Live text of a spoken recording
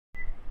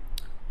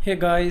Hey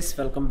guys,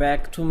 welcome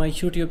back to my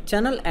YouTube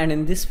channel, and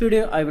in this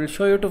video I will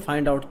show you to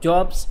find out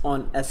jobs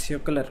on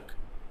SEOClerk.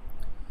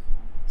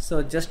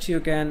 So just you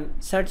can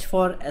search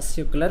for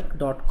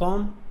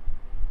SEOClerk.com,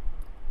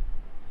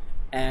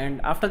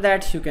 and after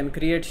that you can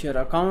create your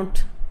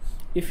account.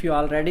 If you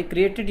already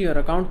created your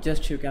account,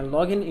 just you can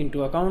log in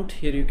into account.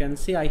 Here you can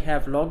see I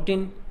have logged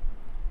in,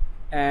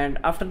 and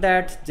after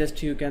that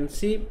just you can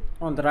see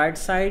on the right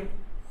side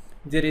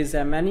there is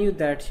a menu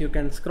that you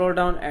can scroll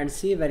down and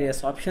see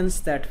various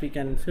options that we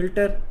can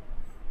filter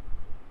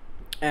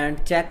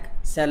and check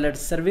seller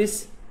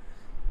service.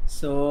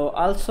 So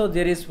also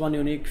there is one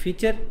unique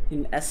feature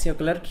in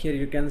SEOClerk. Here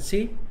you can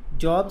see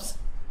jobs.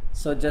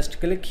 So just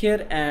click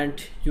here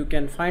and you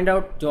can find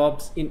out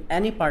jobs in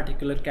any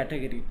particular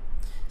category.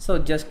 So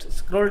just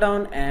scroll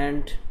down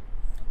and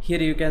here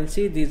you can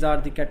see these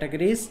are the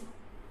categories,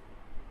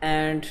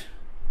 and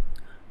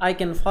I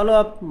can follow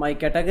up my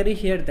category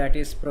here, that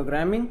is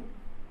programming.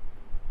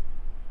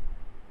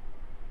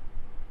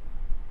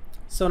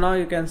 So now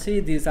you can see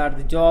these are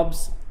the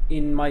jobs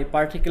in my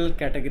particular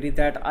category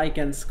that I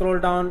can scroll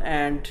down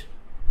and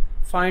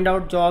find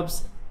out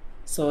jobs.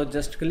 So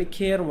just click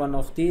here one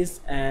of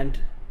these, and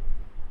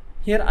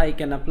here I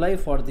can apply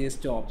for these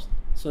jobs.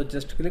 So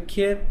just click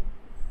here,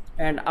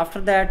 and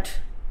after that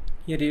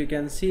here you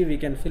can see we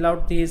can fill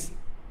out these.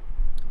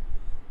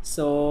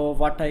 So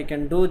what I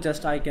can do,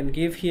 just I can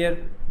give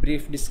here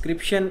brief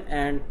description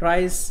and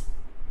price.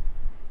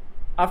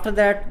 After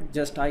that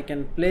just I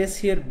can place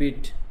here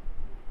bid.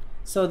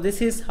 So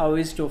this is how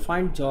is to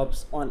find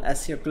jobs on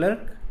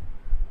SEOClerk.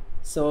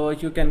 So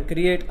you can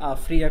create a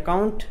free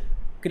account,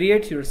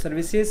 create your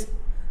services.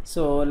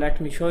 So let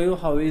me show you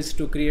how is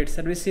to create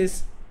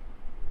services.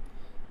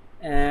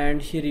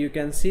 And here you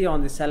can see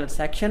on the seller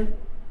section,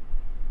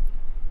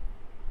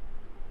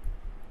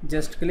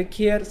 just click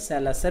here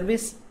sell a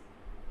service.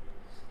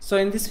 So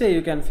in this way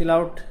you can fill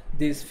out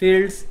these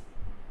fields,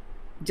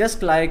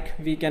 just like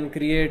we can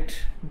create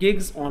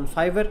gigs on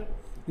Fiverr.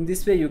 In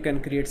this way you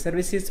can create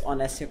services on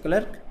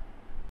SEOClerk.